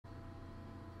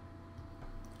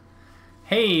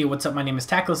Hey, what's up? My name is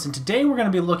Taclys, and today we're going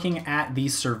to be looking at the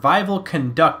Survival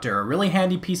Conductor, a really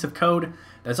handy piece of code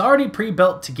that's already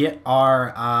pre-built to get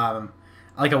our,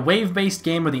 like a wave-based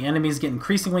game where the enemies get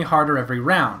increasingly harder every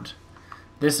round.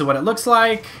 This is what it looks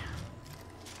like.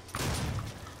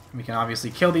 We can obviously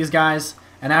kill these guys,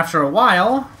 and after a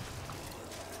while,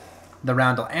 the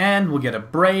round will end, we'll get a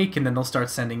break, and then they'll start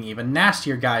sending even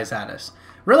nastier guys at us.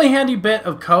 Really handy bit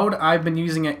of code. I've been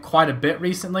using it quite a bit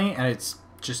recently, and it's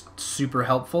just super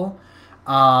helpful.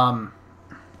 Now,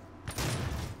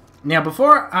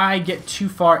 before I get too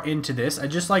far into this, I'd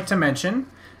just like to mention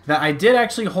that I did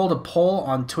actually hold a poll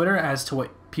on Twitter as to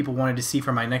what people wanted to see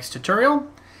for my next tutorial.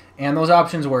 And those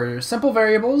options were simple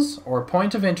variables, or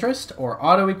point of interest, or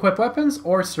auto-equip weapons,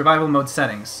 or survival mode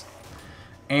settings.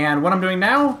 And what I'm doing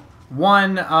now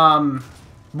won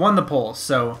the poll.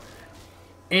 So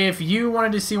if you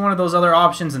wanted to see one of those other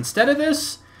options instead of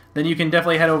this, then you can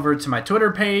definitely head over to my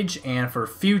Twitter page, and for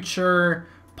future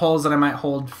polls that I might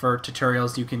hold for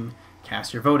tutorials, you can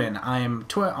cast your vote in. I am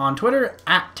on Twitter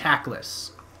at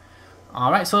Taclys.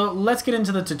 Alright, so let's get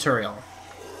into the tutorial.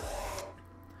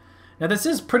 Now this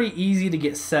is pretty easy to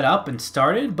get set up and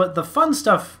started, but the fun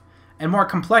stuff and more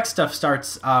complex stuff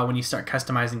starts when you start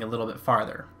customizing a little bit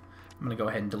farther. I'm going to go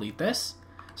ahead and delete this.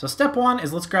 So step one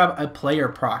is let's grab a player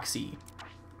proxy.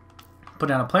 Put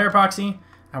down a player proxy.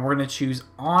 And we're going to choose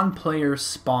on player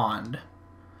spawned.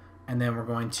 And then we're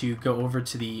going to go over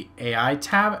to the AI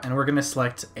tab, and we're going to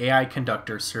select AI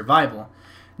Conductor Survival.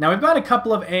 Now we've got a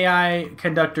couple of AI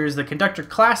conductors. The Conductor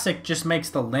Classic just makes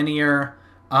the linear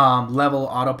level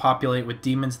auto-populate with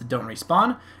demons that don't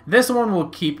respawn. This one will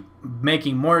keep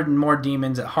making more and more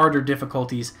demons at harder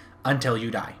difficulties until you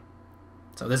die.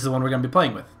 So this is the one we're going to be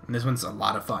playing with. And this one's a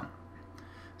lot of fun.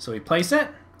 So we place it,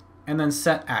 and then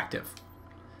set active.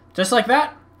 Just like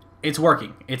that. It's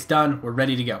working. It's done. We're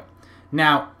ready to go.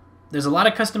 Now, there's a lot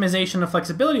of customization and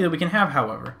flexibility that we can have,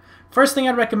 however. First thing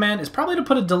I'd recommend is probably to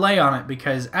put a delay on it,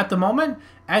 because at the moment,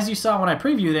 as you saw when I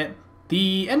previewed it,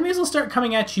 the enemies will start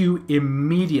coming at you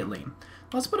immediately.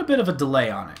 Let's put a bit of a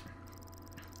delay on it.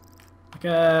 Like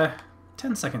a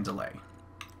 10-second delay.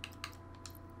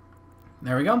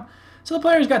 There we go. So the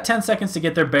player's got 10 seconds to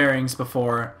get their bearings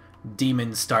before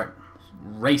demons start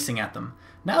racing at them.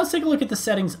 Now let's take a look at the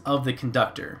settings of the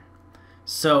conductor.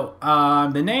 So,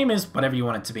 the name is whatever you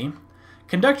want it to be.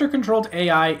 Conductor controlled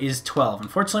AI is 12.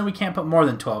 Unfortunately, we can't put more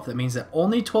than 12. That means that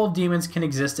only 12 demons can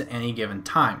exist at any given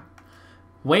time.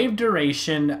 Wave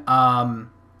duration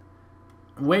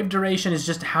is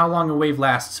just how long a wave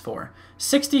lasts for.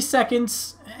 60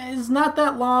 seconds is not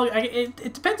that long.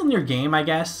 It depends on your game, I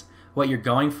guess, what you're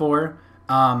going for.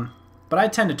 But I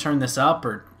tend to turn this up,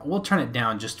 or we'll turn it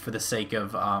down just for the sake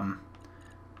of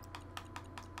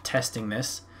testing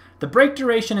this. The break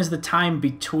duration is the time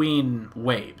between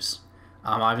waves.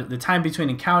 The time between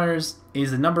encounters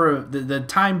is the number of the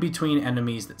time between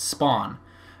enemies that spawn.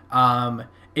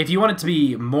 If you want it to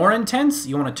be more intense,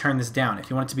 you want to turn this down. If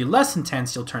you want it to be less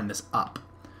intense, you'll turn this up.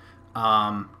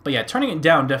 But yeah, turning it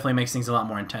down definitely makes things a lot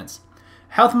more intense.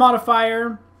 Health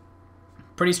modifier,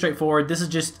 pretty straightforward. This is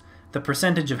just the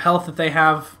percentage of health that they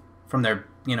have from their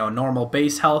normal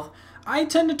base health. I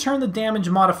tend to turn the damage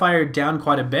modifier down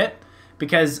quite a bit,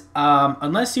 because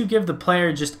unless you give the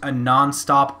player just a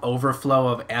non-stop overflow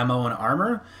of ammo and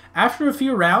armor, after a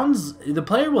few rounds, the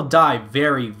player will die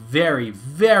very, very,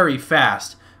 very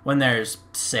fast when there's,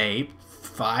 say,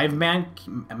 5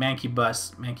 mancubi,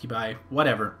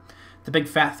 whatever, the big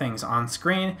fat things on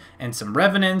screen, and some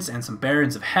revenants, and some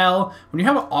barons of hell. When you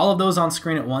have all of those on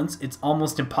screen at once, it's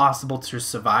almost impossible to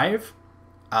survive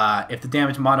if the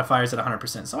damage modifier is at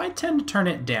 100%. So I tend to turn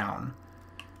it down.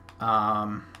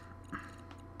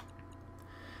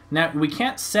 Now, we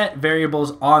can't set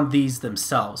variables on these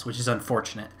themselves, which is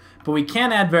unfortunate. But we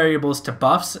can add variables to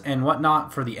buffs and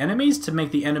whatnot for the enemies to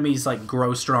make the enemies like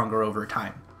grow stronger over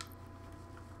time.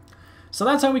 So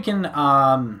that's how we can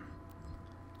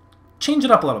change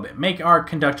it up a little bit, make our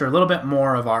conductor a little bit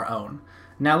more of our own.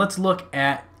 Now let's look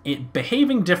at it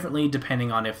behaving differently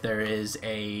depending on if there is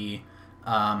a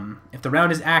if the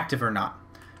round is active or not.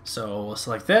 So we'll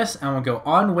select this and we'll go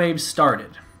on wave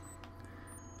started.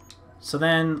 So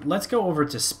then let's go over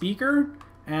to speaker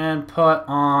and put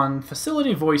on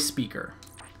facility voice speaker.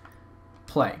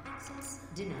 Play.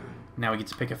 Now we get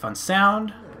to pick a fun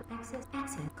sound.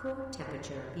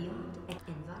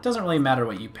 Doesn't really matter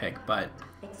what you pick, but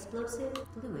explosive,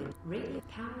 fluid, radiant,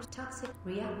 powers, toxic,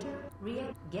 reactor,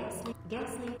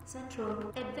 gasoline,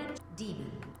 central, advent,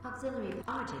 demon, auxiliary,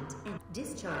 argent, and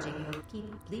discharging your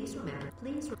keep. Please remember,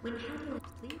 when handling,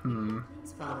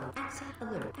 please follow.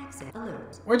 Accent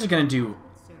alert. We're just gonna do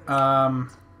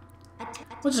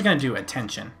we're just going to do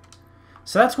attention.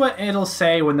 So that's what it'll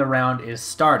say when the round is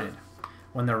started.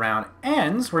 When the round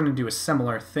ends, we're going to do a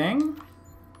similar thing.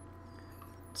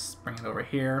 Let's bring it over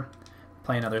here.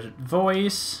 Play another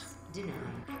voice. Deny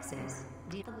access.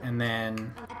 And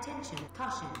then... Attention,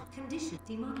 caution, condition,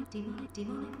 demonic,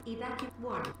 evacuate,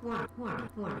 warning,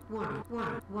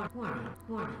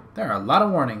 warning. There are a lot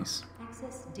of warnings.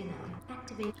 Access denied.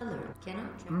 Activate alert.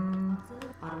 Cannot track.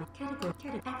 Automatic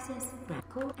category. Access grant.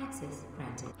 Core access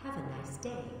granted. Have a nice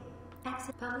day.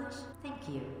 Access publish. Thank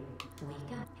you.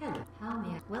 Wake up. Hello. How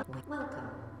may I?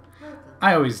 Welcome.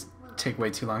 I always take way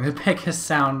too long to pick a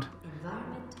sound.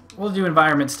 Environment. We'll do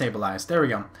environment stabilized. There we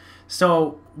go.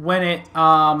 So when it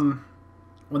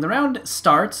when the round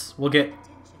starts, we'll get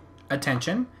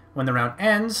attention. When the round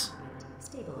ends,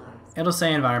 it'll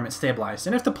say environment stabilized.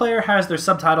 And if the player has their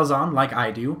subtitles on, like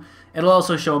I do, it'll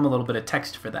also show them a little bit of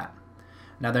text for that.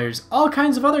 Now there's all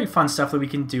kinds of other fun stuff that we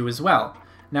can do as well.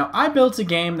 Now I built a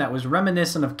game that was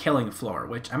reminiscent of Killing Floor,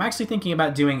 which I'm actually thinking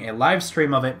about doing a live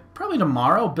stream of it, probably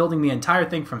tomorrow, building the entire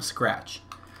thing from scratch.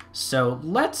 So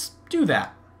let's do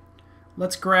that.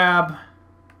 Let's grab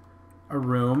a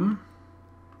room.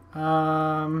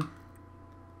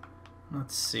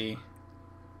 Let's see.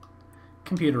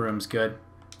 Computer room's good.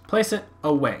 Place it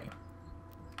away.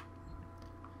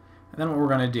 And then what we're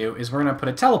going to do is we're going to put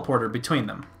a teleporter between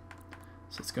them.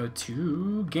 So let's go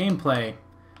to gameplay.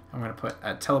 I'm going to put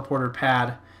a teleporter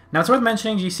pad. Now it's worth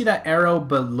mentioning, do you see that arrow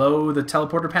below the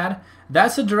teleporter pad?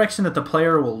 That's the direction that the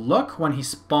player will look when he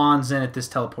spawns in at this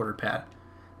teleporter pad.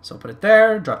 So I'll put it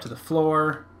there, drop to the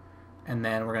floor, and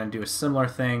then we're going to do a similar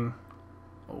thing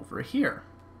over here.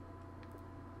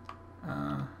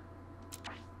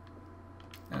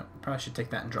 Probably should take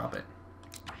that and drop it.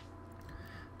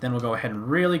 Then we'll go ahead and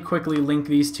really quickly link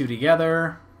these two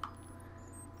together.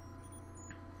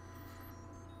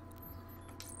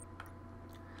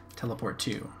 Teleport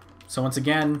 2. So once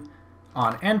again,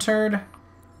 on entered,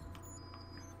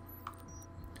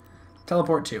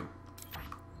 teleport 2.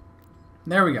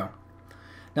 There we go.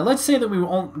 Now let's say that we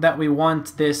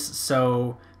want this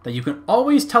so that you can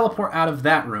always teleport out of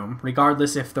that room,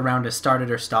 regardless if the round is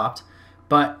started or stopped,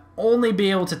 but only be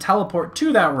able to teleport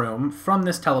to that room from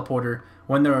this teleporter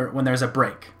when there's a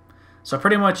break. So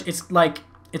pretty much it's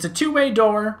a two-way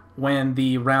door when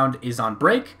the round is on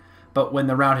break, but when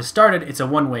the round has started, it's a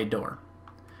one-way door.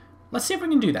 Let's see if we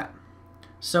can do that.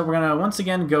 So we're gonna once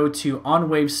again go to on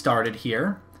wave started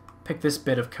here, pick this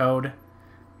bit of code,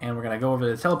 and we're gonna go over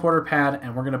to the teleporter pad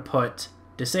and we're gonna put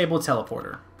disable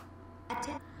teleporter.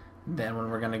 Then when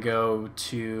we're gonna go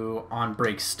to on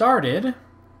break started,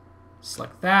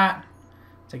 select that,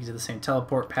 take you to the same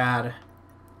teleport pad,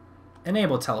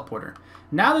 enable teleporter.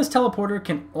 Now this teleporter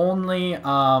can only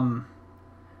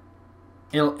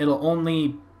it'll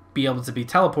only be able to be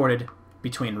teleported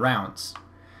between rounds.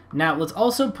 Now let's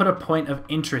also put a point of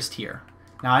interest here.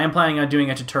 Now I am planning on doing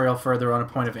a tutorial further on a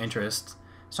point of interest,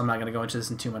 so I'm not going to go into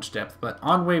this in too much depth. But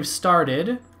on wave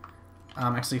started,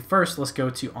 actually first let's go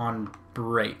to on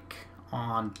break.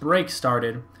 On break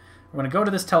started, we're going to go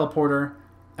to this teleporter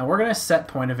and we're going to set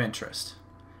point of interest.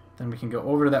 Then we can go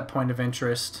over to that point of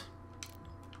interest.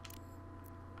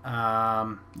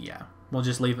 Yeah, we'll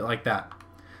just leave it like that.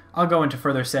 I'll go into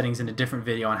further settings in a different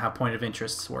video on how point of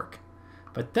interests work.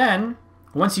 But then,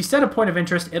 once you set a point of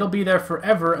interest, it'll be there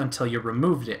forever until you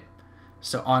removed it.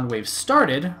 So on wave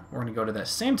started, we're going to go to that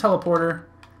same teleporter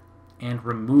and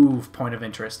remove point of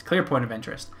interest, clear point of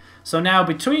interest. So now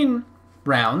between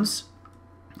rounds,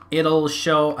 it'll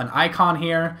show an icon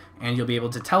here and you'll be able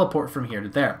to teleport from here to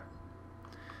there.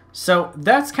 So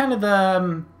that's kind of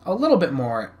the a little bit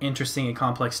more interesting and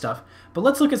complex stuff. But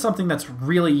let's look at something that's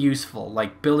really useful,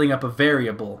 like building up a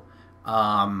variable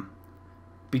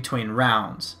between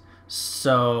rounds.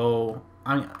 So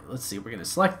let's see, we're going to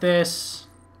select this,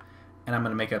 and I'm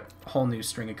going to make a whole new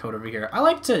string of code over here. I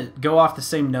like to go off the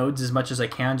same nodes as much as I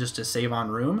can just to save on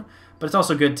room, but it's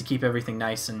also good to keep everything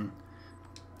nice and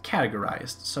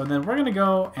categorized. So then we're going to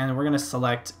go and we're going to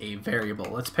select a variable.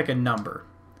 Let's pick a number.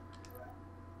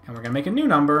 And we're going to make a new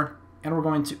number, and we're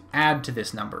going to add to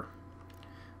this number.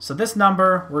 So this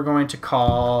number we're going to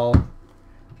call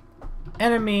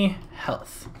enemy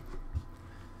health.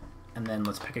 And then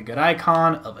let's pick a good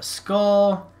icon of a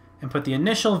skull and put the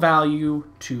initial value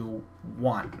to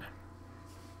 1.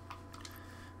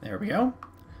 There we go.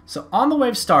 So on the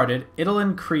wave started, it'll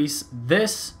increase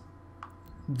this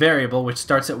variable, which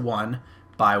starts at 1,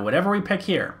 by whatever we pick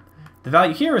here. The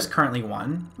value here is currently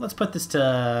 1. Let's put this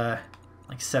to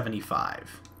like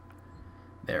 75.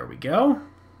 There we go.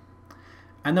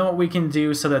 And then what we can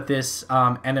do so that this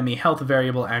enemy health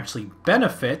variable actually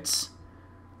benefits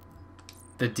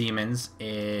the demons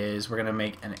is we're going to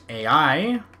make an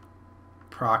AI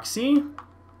proxy.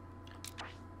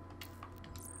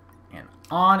 And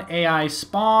on AI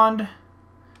spawned,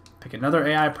 pick another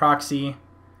AI proxy.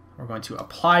 We're going to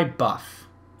apply buff.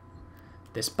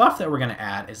 This buff that we're going to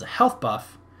add is a health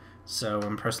buff. So I'm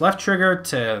going to press left trigger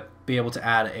to be able to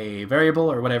add a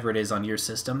variable or whatever it is on your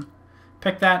system.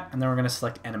 Pick that, and then we're going to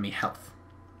select enemy health.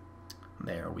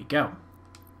 There we go.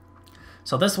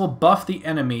 So this will buff the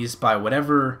enemies by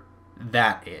whatever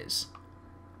that is,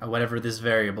 or whatever this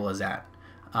variable is at.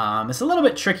 It's a little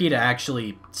bit tricky to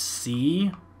actually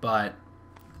see, but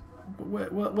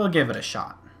we'll give it a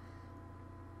shot.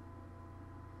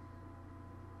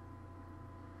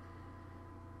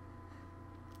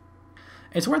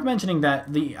 It's worth mentioning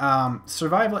that the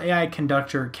Survival AI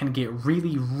Conductor can get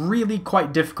really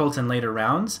quite difficult in later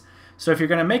rounds. So if you're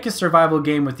going to make a survival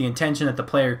game with the intention that the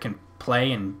player can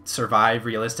play and survive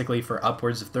realistically for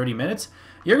upwards of 30 minutes,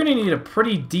 you're going to need a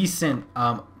pretty decent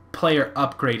player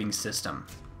upgrading system.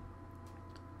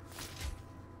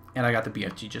 And I got the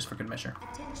BFG just for good measure.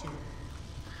 Attention.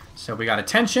 So we got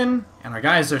attention, and our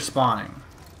guys are spawning.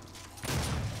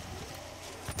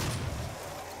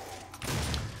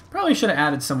 Probably should have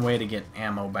added some way to get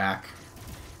ammo back.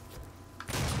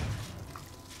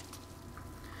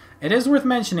 It is worth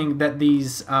mentioning that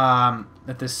these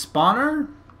that this spawner,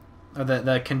 or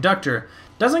the conductor,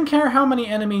 doesn't care how many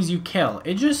enemies you kill.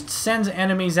 It just sends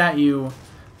enemies at you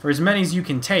for as many as you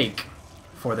can take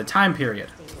for the time period.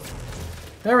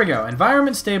 There we go.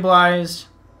 Environment stabilized.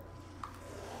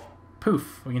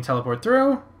 Poof, we can teleport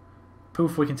through.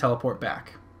 Poof, we can teleport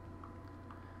back.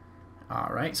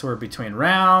 Alright, so we're between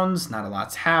rounds, not a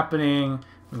lot's happening.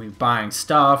 We'll be buying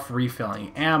stuff,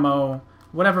 refilling ammo,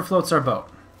 whatever floats our boat.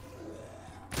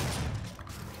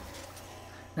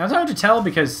 Now it's hard to tell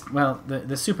because, well,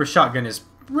 the super shotgun is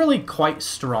really quite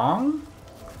strong.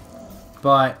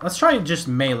 But let's try just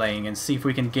meleeing and see if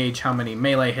we can gauge how many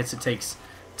melee hits it takes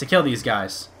to kill these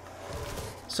guys.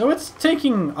 So it's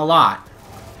taking a lot.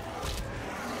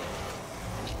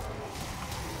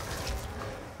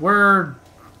 We're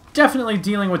definitely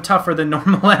dealing with tougher than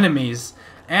normal enemies.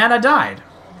 And I died.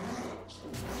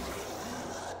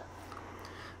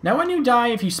 Now when you die,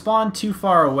 if you spawn too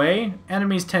far away,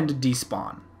 enemies tend to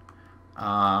despawn.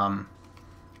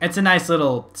 It's a nice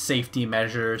little safety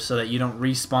measure so that you don't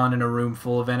respawn in a room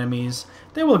full of enemies.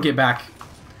 They will get back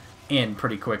in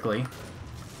pretty quickly.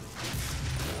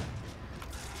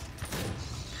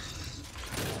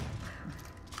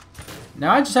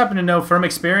 Now, I just happen to know from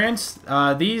experience,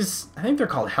 these, I think they're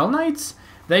called Hell Knights,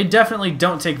 they definitely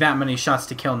don't take that many shots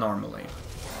to kill normally.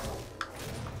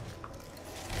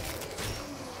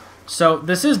 So,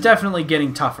 this is definitely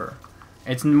getting tougher.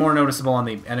 It's more noticeable on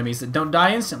the enemies that don't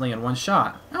die instantly in one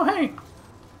shot. Oh, hey!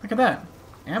 Look at that.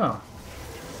 Ammo.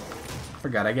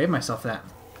 Forgot I gave myself that.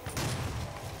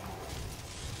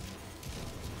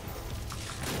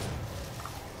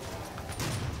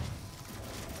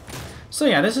 So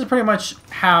yeah, this is pretty much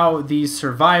how the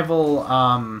survival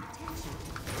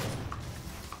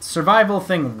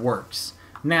thing works.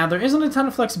 Now, there isn't a ton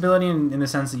of flexibility in the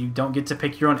sense that you don't get to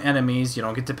pick your own enemies, you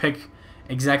don't get to pick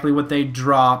exactly what they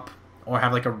drop, or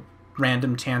have like a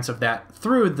random chance of that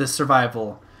through the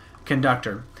survival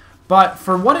conductor. But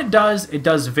for what it does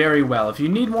very well. If you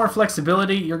need more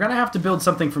flexibility, you're going to have to build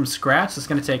something from scratch. It's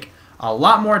going to take a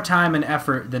lot more time and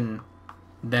effort than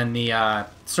the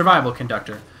survival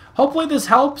conductor. Hopefully this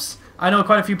helps. I know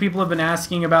quite a few people have been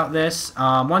asking about this.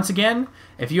 Once again,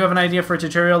 if you have an idea for a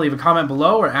tutorial, leave a comment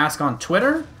below or ask on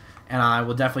Twitter, and I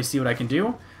will definitely see what I can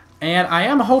do. And I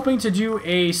am hoping to do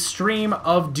a stream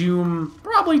of Doom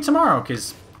probably tomorrow,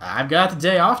 because I've got the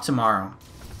day off tomorrow.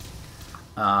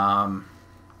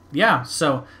 Yeah,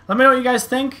 so let me know what you guys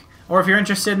think, or if you're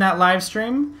interested in that live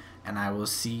stream, and I will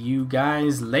see you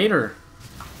guys later.